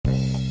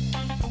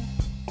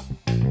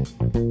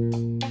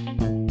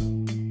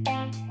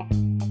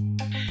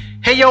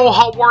Hey yo,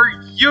 how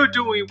are you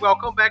doing?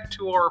 Welcome back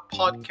to our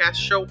podcast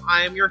show.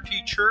 I am your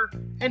teacher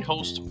and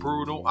host,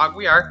 Bruno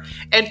Aguiar,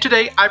 and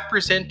today I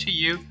present to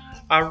you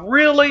a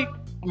really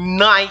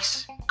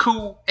nice,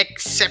 cool,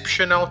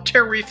 exceptional,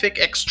 terrific,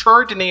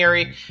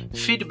 extraordinary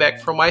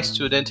feedback from my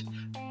student,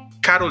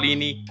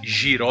 Caroline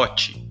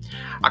Girotti.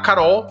 A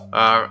Carol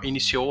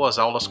iniciou as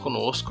aulas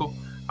conosco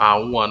há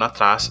um ano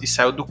atrás e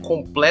saiu do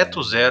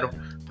completo zero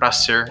para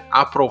ser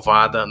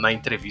aprovada na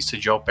entrevista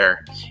de au pair.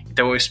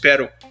 Então eu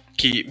espero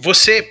que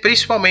você,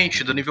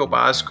 principalmente do nível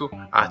básico,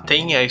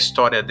 tenha a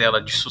história dela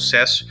de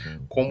sucesso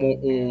como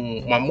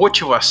uma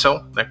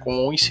motivação, né,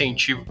 como um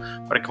incentivo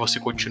para que você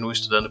continue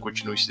estudando,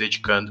 continue se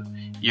dedicando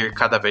e ir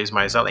cada vez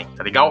mais além,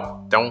 tá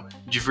legal? Então,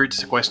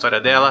 divirta-se com a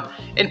história dela.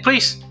 And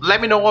please, let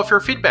me know of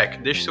your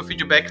feedback. Deixe seu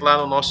feedback lá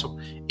no nosso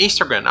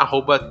Instagram,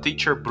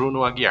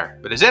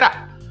 @teacherbrunoaguiar.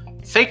 Beleza?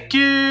 Thank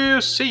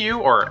you, see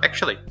you, or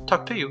actually,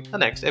 talk to you in the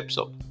next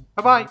episode.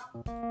 Bye-bye!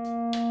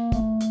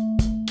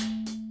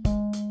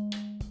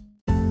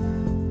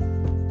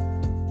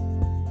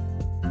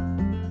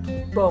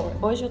 Bom,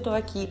 hoje eu tô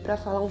aqui para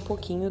falar um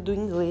pouquinho do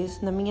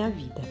inglês na minha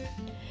vida.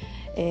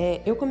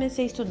 Eu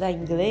comecei a estudar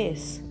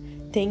inglês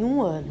tem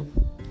um ano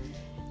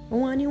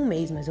e um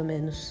mês mais ou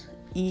menos.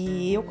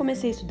 E eu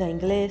comecei a estudar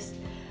inglês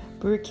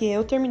porque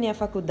eu terminei a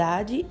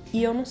faculdade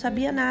e eu não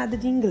sabia nada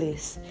de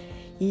inglês.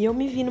 E eu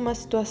me vi numa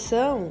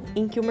situação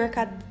em que o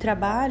mercado de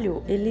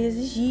trabalho, ele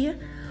exigia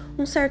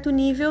um certo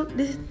nível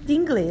de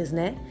inglês,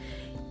 né?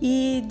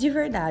 E de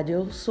verdade,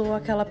 eu sou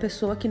aquela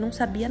pessoa que não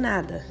sabia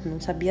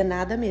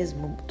nada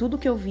mesmo. Tudo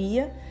que eu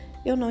via,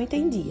 eu não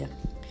entendia.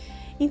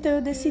 Então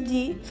eu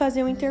decidi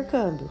fazer um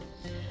intercâmbio.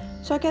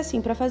 Só que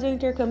assim, para fazer o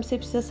intercâmbio você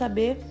precisa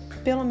saber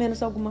pelo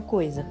menos alguma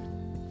coisa.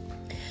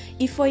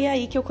 E foi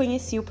aí que eu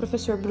conheci o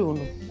professor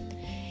Bruno.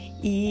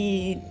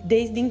 E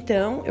desde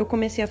então eu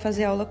comecei a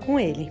fazer aula com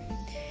ele.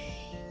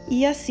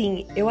 E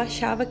assim, eu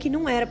achava que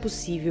não era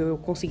possível eu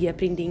conseguir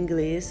aprender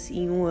inglês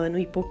em um ano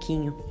e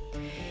pouquinho.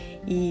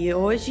 E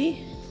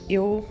hoje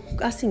eu,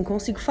 assim,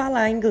 consigo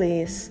falar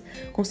inglês,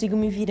 consigo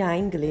me virar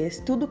em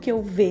inglês. Tudo que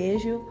eu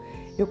vejo,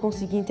 eu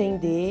consigo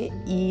entender.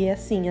 E,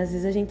 assim, às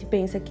vezes a gente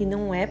pensa que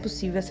não é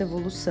possível essa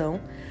evolução,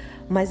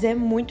 mas é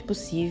muito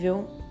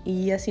possível.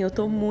 E, assim, eu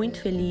tô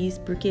muito feliz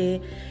porque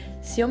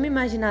se eu me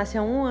imaginasse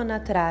há um ano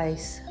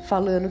atrás,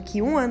 falando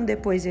que um ano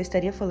depois eu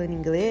estaria falando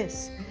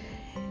inglês,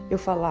 eu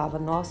falava,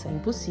 nossa, é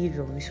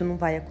impossível, isso não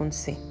vai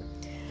acontecer.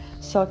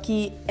 Só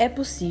que é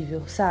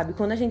possível, sabe?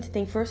 Quando a gente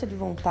tem força de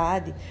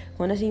vontade,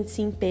 quando a gente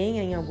se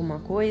empenha em alguma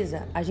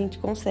coisa, a gente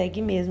consegue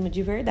mesmo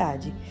de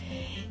verdade.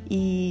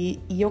 E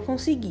eu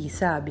consegui,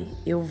 sabe?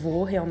 Eu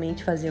vou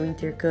realmente fazer um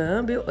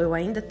intercâmbio, eu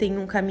ainda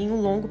tenho um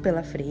caminho longo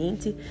pela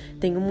frente,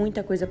 tenho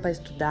muita coisa para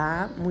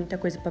estudar, muita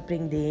coisa para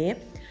aprender,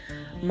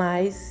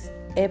 mas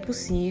é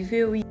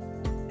possível.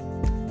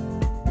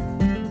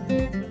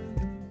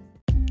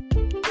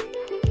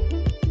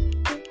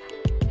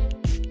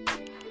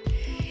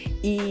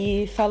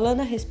 E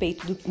falando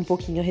um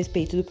pouquinho a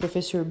respeito do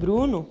professor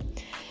Bruno,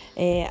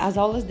 as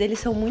aulas dele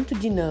são muito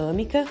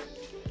dinâmicas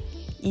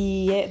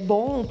e é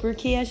bom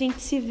porque a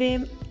gente se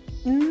vê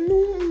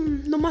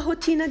numa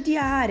rotina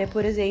diária.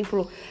 Por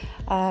exemplo,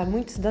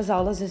 muitas das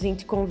aulas a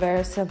gente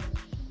conversa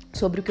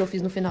sobre o que eu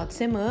fiz no final de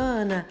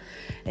semana,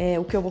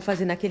 o que eu vou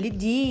fazer naquele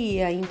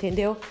dia,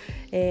 entendeu?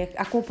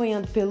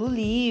 Acompanhando pelo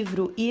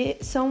livro, e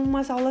são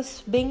umas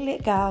aulas bem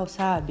legais,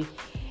 sabe?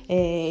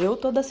 Eu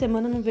toda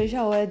semana não vejo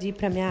a hora de ir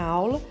para minha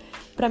aula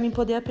para mim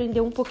poder aprender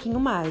um pouquinho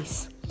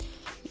mais.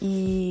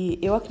 E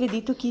eu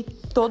acredito que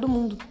todo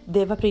mundo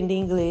deva aprender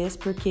inglês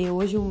porque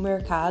hoje o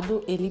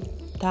mercado ele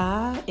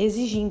tá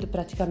exigindo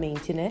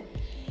praticamente, né?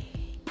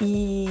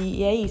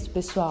 E é isso,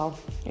 pessoal.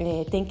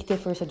 Tem que ter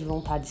força de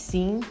vontade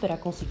sim para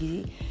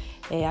conseguir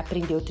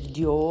aprender outro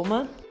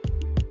idioma.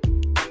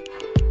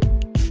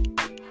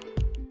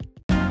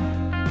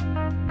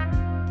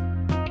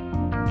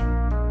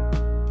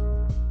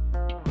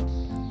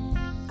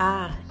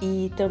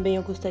 E também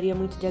eu gostaria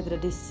muito de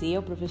agradecer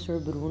ao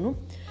professor Bruno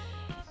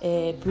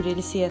por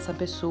ele ser essa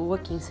pessoa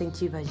que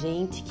incentiva a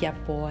gente, que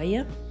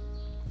apoia.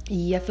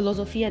 E a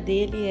filosofia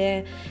dele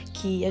é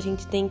que a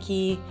gente tem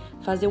que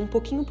fazer um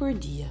pouquinho por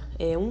dia,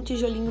 um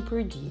tijolinho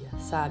por dia,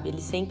 sabe?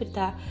 Ele sempre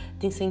tá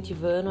te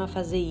incentivando a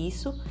fazer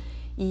isso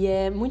e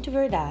é muito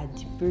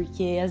verdade,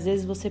 porque às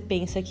vezes você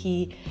pensa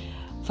que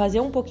fazer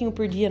um pouquinho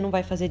por dia não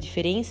vai fazer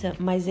diferença,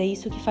 mas é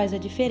isso que faz a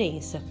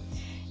diferença.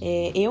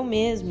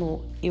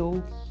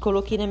 Eu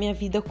coloquei na minha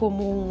vida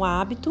como um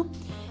hábito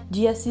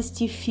de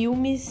assistir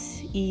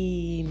filmes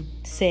e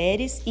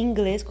séries em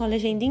inglês com a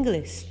legenda em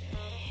inglês.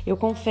 Eu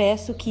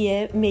confesso que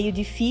é meio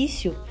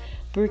difícil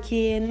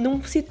porque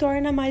não se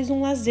torna mais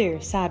um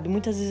lazer, sabe?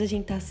 Muitas vezes a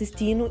gente tá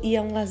assistindo e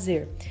é um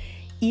lazer.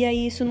 E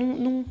aí isso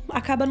não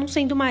acaba não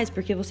sendo mais,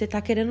 porque você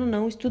tá querendo ou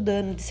não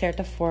estudando de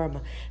certa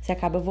forma. Você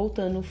acaba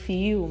voltando o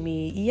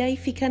filme e aí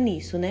fica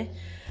nisso, né?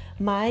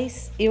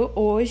 Mas eu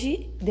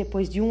hoje,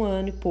 depois de um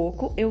ano e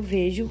pouco, eu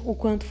vejo o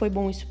quanto foi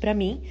bom isso pra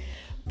mim,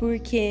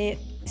 porque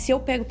se eu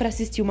pego para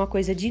assistir uma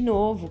coisa de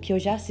novo, que eu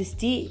já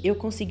assisti, eu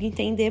consigo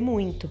entender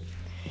muito.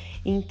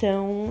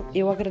 Então,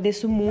 eu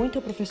agradeço muito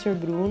ao professor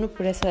Bruno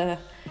por essa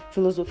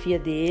filosofia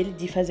dele,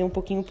 de fazer um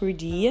pouquinho por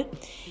dia.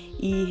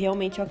 E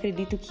realmente eu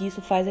acredito que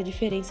isso faz a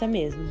diferença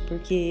mesmo,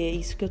 porque é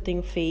isso que eu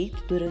tenho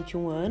feito durante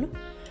um ano,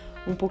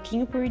 um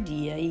pouquinho por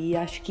dia. E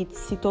acho que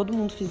se todo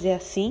mundo fizer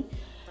assim,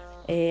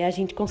 a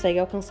gente consegue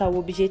alcançar o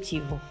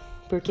objetivo.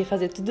 Porque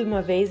fazer tudo de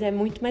uma vez é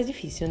muito mais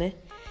difícil, né?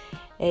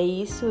 É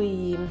isso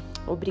e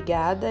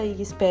obrigada,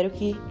 e espero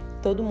que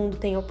todo mundo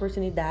tenha a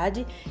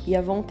oportunidade e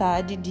a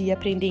vontade de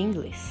aprender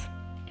inglês.